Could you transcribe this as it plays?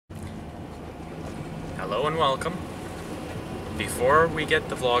Hello and welcome. Before we get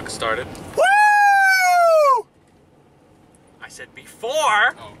the vlog started... Woo! I said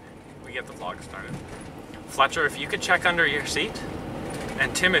before we get the vlog started. Fletcher, if you could check under your seat.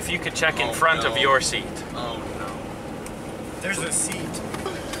 And Tim, if you could check in front of your seat. Oh no. There's a seat.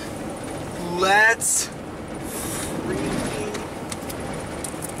 Let's freaking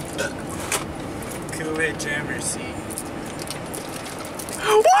Kool-Aid Jammer seat.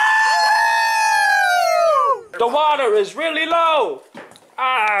 Woo! The water is really low!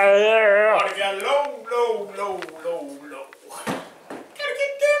 Water got low. Gotta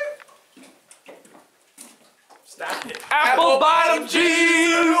get them. Stop it. Apple bottom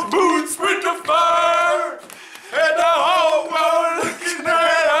jeans, boots with the fur, and the whole world looking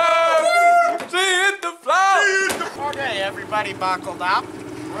at us. Seeing the flowers. Okay, everybody buckled up.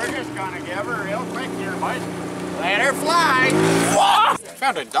 We're just gonna give her real quick here, boys. Let her fly. What?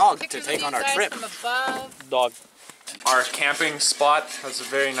 Found a dog to take on our trip. Dog. Our camping spot has a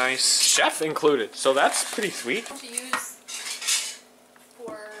very nice chef included, so that's pretty sweet. To use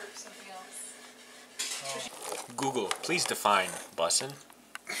for something else. Google, please define bussin'.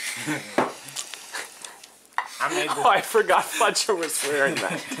 Oh, I forgot Fletcher was wearing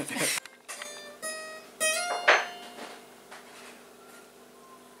that.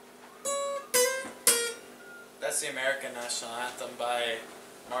 That's the American National Anthem by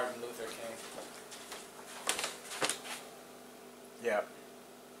Martin Luther King. Yeah.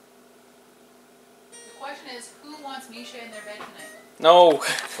 The question is, who wants Misha in their bed tonight? No.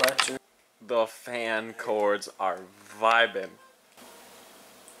 Fletcher. The fan chords are vibing.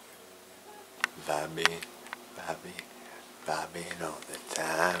 Vibing all the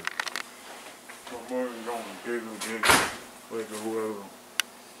time.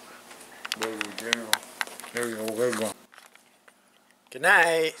 Good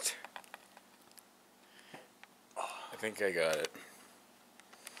night. I think I got it.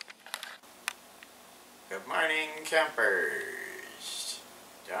 Good morning, campers.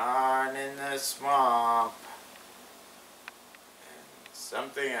 Down in the swamp. And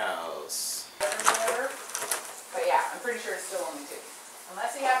something else. But yeah, I'm pretty sure it's still only 2.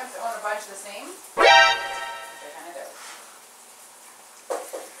 Unless he happens to own a bunch of the same. Which I kind of doubt.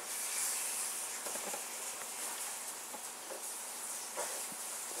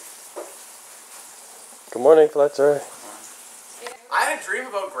 Good morning, Fletcher. I had a dream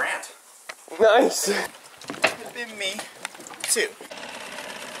about Grant. Nice. It'd been me, too.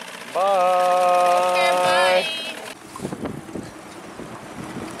 Bye.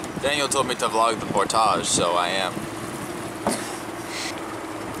 Daniel told me to vlog the portage, so I am.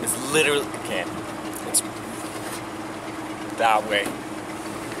 It's literally, okay, it's that way.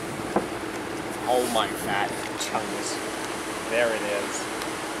 Oh my fat chungus. There it is.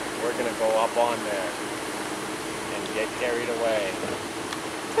 We're gonna go up on there and get carried away.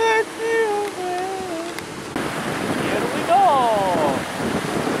 Take me away. Here we go.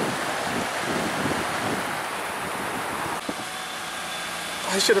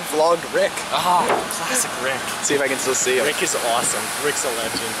 I should have vlogged Rick. Ah, classic Rick. See if I can still see him. Rick is awesome. Rick's a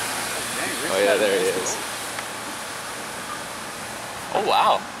legend. Oh yeah, there he is. Oh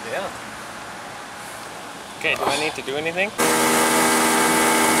wow. Yeah. Okay, do I need to do anything?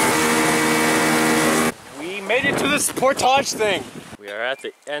 We made it to this portage thing. We are at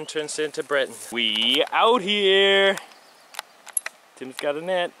the entrance into Britton. We out here. Tim's got a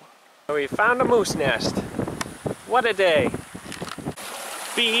net. We found a moose nest. What a day.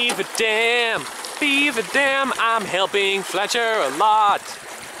 Beaver Dam, I'm helping Fletcher a lot.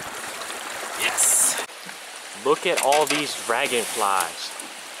 Yes. Look at all these dragonflies.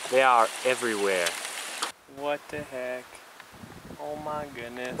 They are everywhere. What the heck? Oh my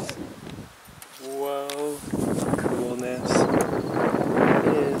goodness. Whoa. Coolness.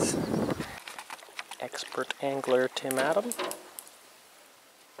 It is expert angler Tim Adams.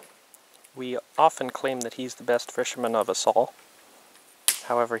 We often claim that he's the best fisherman of us all.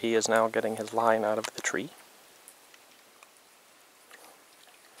 However, he is now getting his line out of the tree.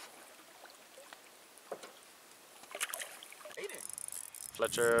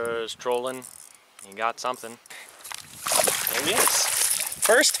 Fletcher's trolling. He got something. There he is.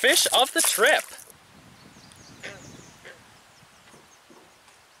 First fish of the trip.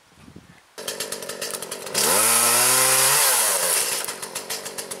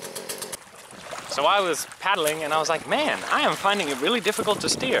 So I was paddling and I was like, man, I am finding it really difficult to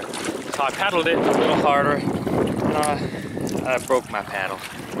steer. So I paddled it a little harder and I broke my paddle.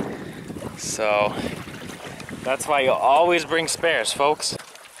 So that's why you always bring spares, folks.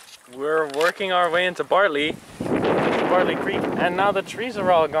 We're working our way into Bartley Creek, and now the trees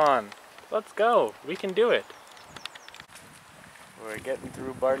are all gone. Let's go. We can do it. We're getting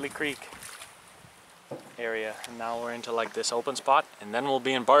through Bartley Creek area, and now we're into like this open spot, and then we'll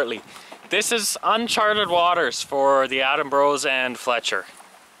be in Bartley. This is uncharted waters for the Attenboroughs and Fletcher,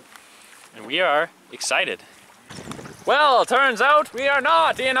 and we are excited. Well, turns out we are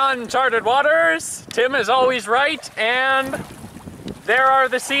not in uncharted waters. Tim is always right, and there are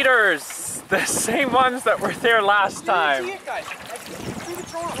the cedars, the same ones that were there last time.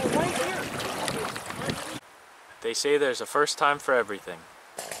 They say there's a first time for everything.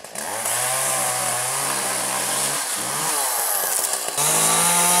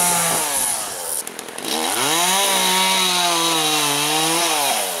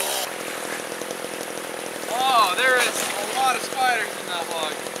 Oh, there is a lot of spiders in that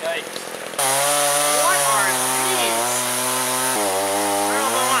log. Yikes. What are these? I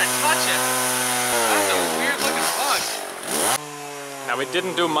don't want to touch it. That's a weird looking bug. Now we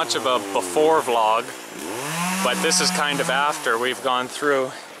didn't do much of a before vlog, but this is kind of after we've gone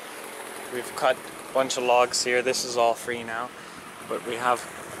through. We've cut a bunch of logs here. This is all free now, but we have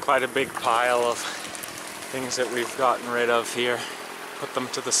quite a big pile of things that we've gotten rid of here. Put them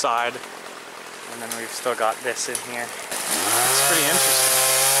to the side, and then we've still got this in here. It's pretty interesting,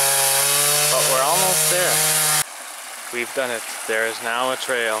 but we're almost there. We've done it. There is now a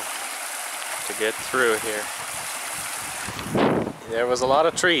trail to get through here. There was a lot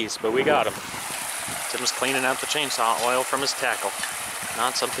of trees, but we got them. Tim's cleaning out the chainsaw oil from his tackle.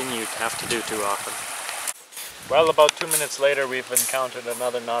 Not something you'd have to do too often. Well, about 2 minutes later, we've encountered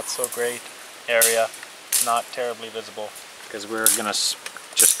another not so great area. Not terribly visible, because we're gonna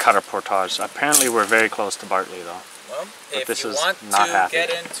just cut a portage. Apparently we're very close to Bartley though. Well, But if this you is want not to happy. get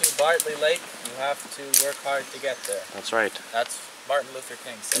into Bartley Lake, you have to work hard to get there. That's right. That's Martin Luther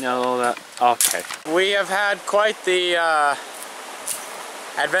King said. No, that, okay. We have had quite the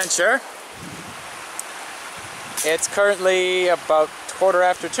adventure. It's currently about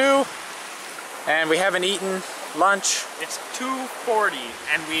 2:15, and we haven't eaten lunch. It's 2:40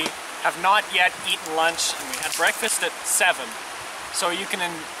 and we have not yet eaten lunch, and we had breakfast at 7. So you can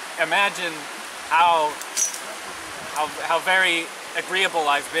imagine how very agreeable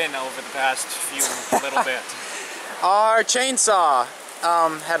I've been over the past few little bit. Our chainsaw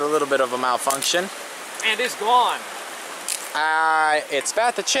had a little bit of a malfunction. And is gone. It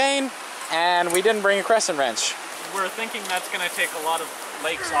spat the chain, and we didn't bring a crescent wrench. We're thinking that's going to take a lot of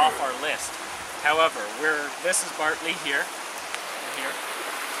lakes off our list. However, this is Bartley here,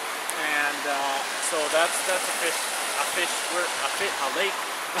 and so that's a lake.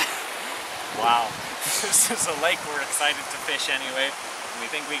 Wow, this is a lake we're excited to fish anyway. We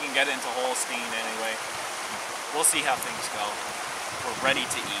think we can get into Holstein anyway. We'll see how things go. We're ready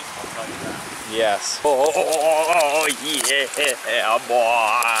to eat, I'll tell you that. Yes. Oh yeah,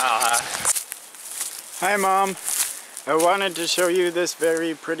 boy! Hi, Mom. I wanted to show you this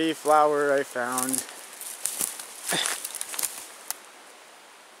very pretty flower I found.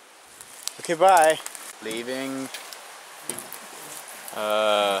 Okay, bye. Leaving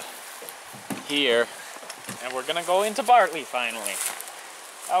Here, and we're gonna go into Bartley finally.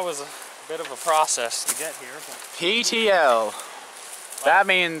 That was a bit of a process to get here, but PTL. That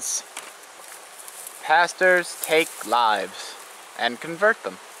means pastors take lives and convert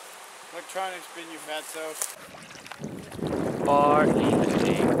them. Electronics bin, you fatso. Bartley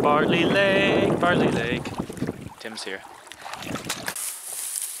Lake, Bartley Lake, Bartley Lake. Tim's here.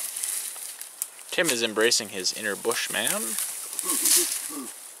 Tim is embracing his inner bushman.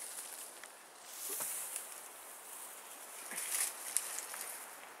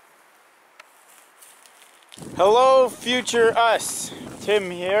 Hello, future us.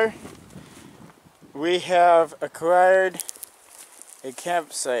 Tim here. We have acquired a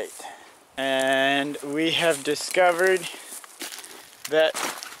campsite, and we have discovered that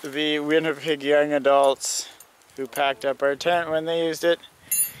the Winnipeg young adults who packed up our tent when they used it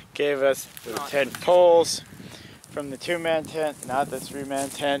gave us the tent poles from the 2-man tent, not the 3-man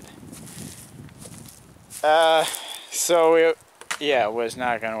tent. It was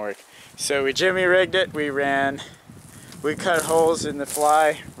not gonna work. So we jimmy rigged it. We cut holes in the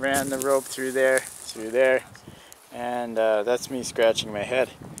fly, ran the rope through there, and that's me scratching my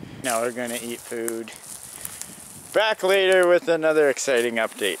head. Now we're gonna eat food. Back later with another exciting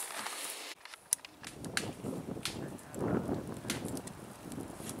update.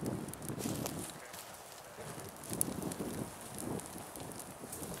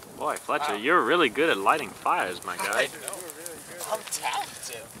 Boy, Fletcher, you're really good at lighting fires, my guy. I'm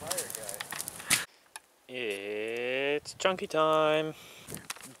talented. It's chunky time.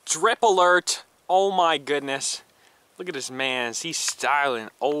 Drip alert! Oh my goodness. Look at this man. He's styling.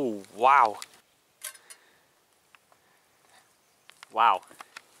 Oh, wow. Wow.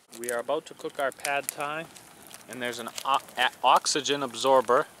 We are about to cook our pad thai, and there's an oxygen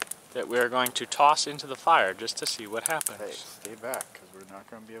absorber that we are going to toss into the fire just to see what happens. Hey, stay back, because we're not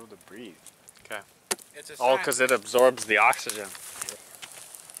going to be able to breathe. Okay. It's a Oh, because it absorbs the oxygen.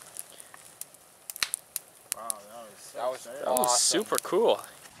 Wow, that was That was super cool.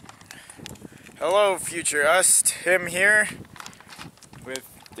 Hello, future us. Tim here with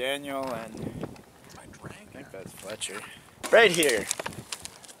Daniel and I think that's Fletcher. Right here.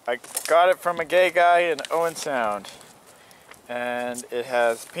 I got it from a gay guy in Owen Sound. And it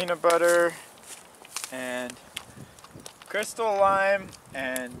has peanut butter and crystal lime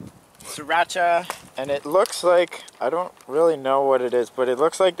and sriracha. And it looks like, I don't really know what it is, but it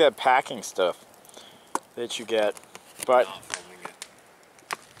looks like that packing stuff that you get. But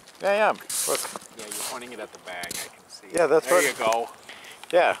yeah, I am. Look. Yeah, you're pointing it at the bag. I can see. Yeah, that's there what. you go.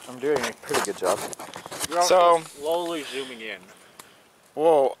 Yeah, I'm doing a pretty good job. You're also slowly zooming in.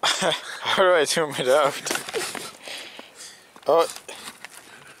 Whoa, how do I zoom it out? Oh,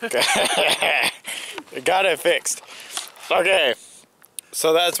 I got it fixed. Okay,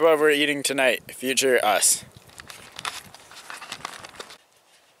 so that's what we're eating tonight, future us.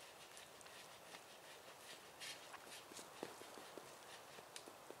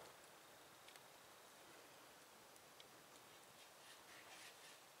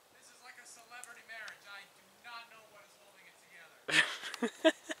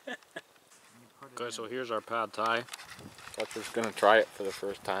 Okay, so here's our pad thai. Fletcher's gonna try it for the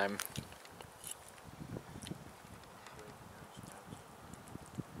first time.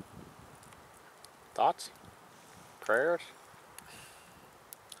 Thoughts? Prayers?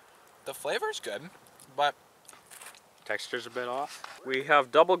 The flavor's good, but Texture's a bit off. We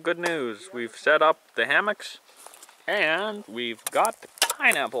have double good news. We've set up the hammocks and we've got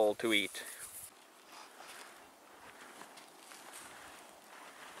pineapple to eat.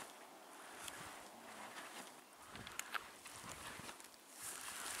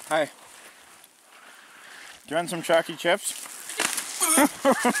 Hi. Do you want some chalky chips?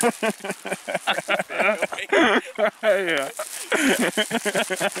 Yeah.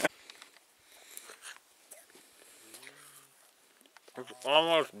 It's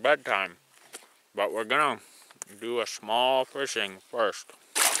almost bedtime, but we're gonna do a small fishing first.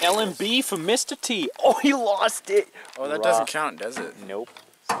 LMB for Mr. T. Oh, he lost it. Oh, that doesn't count, does it? Nope.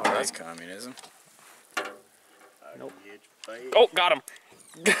 Oh, that's communism. Nope. Oh, got him.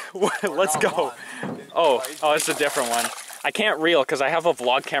 Let's go. Oh, it's a different one. I can't reel because I have a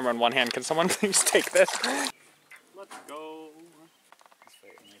vlog camera in one hand. Can someone please take this? Let's go.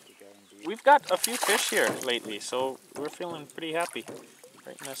 We've got a few fish here lately, so we're feeling pretty happy.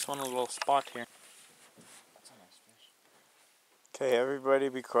 Right in this one little spot here. Okay, everybody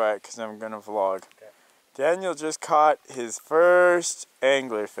be quiet because I'm going to vlog. Daniel just caught his first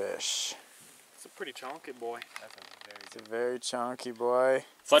anglerfish. It's a pretty chunky boy. It's a very chunky boy.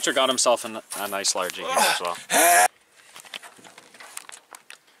 Fletcher got himself a nice largie here as well.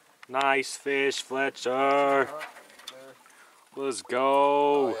 Nice fish, Fletcher. Let's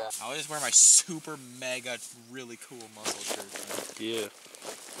go. I always just wear my super mega really cool muscle shirt. Yeah.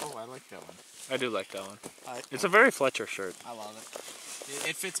 Oh, I like that one. I do like that one. It's a very Fletcher shirt. I love it.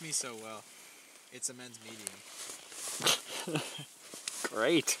 It fits me so well. It's a men's medium.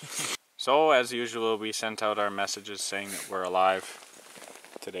 Great. So, as usual, we sent out our messages saying that we're alive.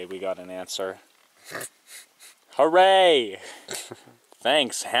 Today we got an answer. Hooray!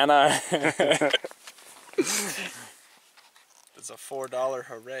 Thanks, Hannah. It's a $4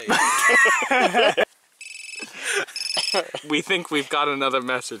 hooray. We think we've got another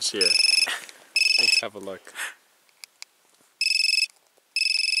message here. Let's have a look.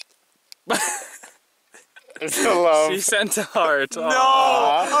 It's a love. She sent a heart. No!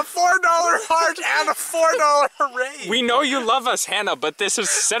 A $4 heart and a $4 hooray! We know you love us, Hannah, but this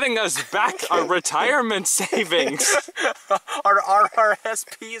is setting us back our retirement savings. Our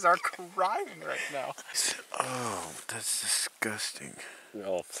SPs are crying right now. Oh, that's disgusting.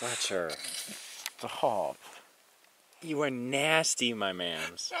 Oh, Fletcher. Stop. You are nasty, my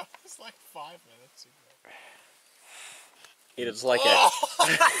mans. That was like 5 minutes ago. It is like a...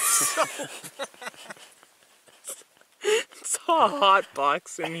 It's a hot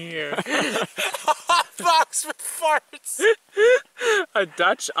box in here. Hot box with farts! A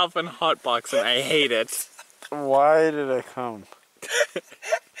Dutch oven hot box, and I hate it. Why did I come?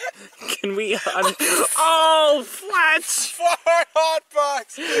 Can we Oh, Fletch! Fart hot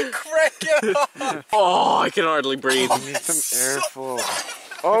box! Crank it up! Oh, I can hardly breathe. I need some airflow.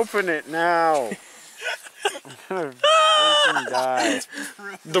 Open it now. Die.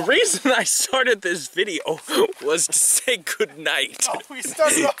 The reason I started this video was to say goodnight. Oh, we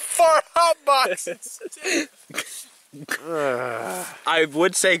started off far hotbox. I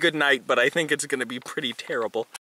would say goodnight, but I think it's going to be pretty terrible.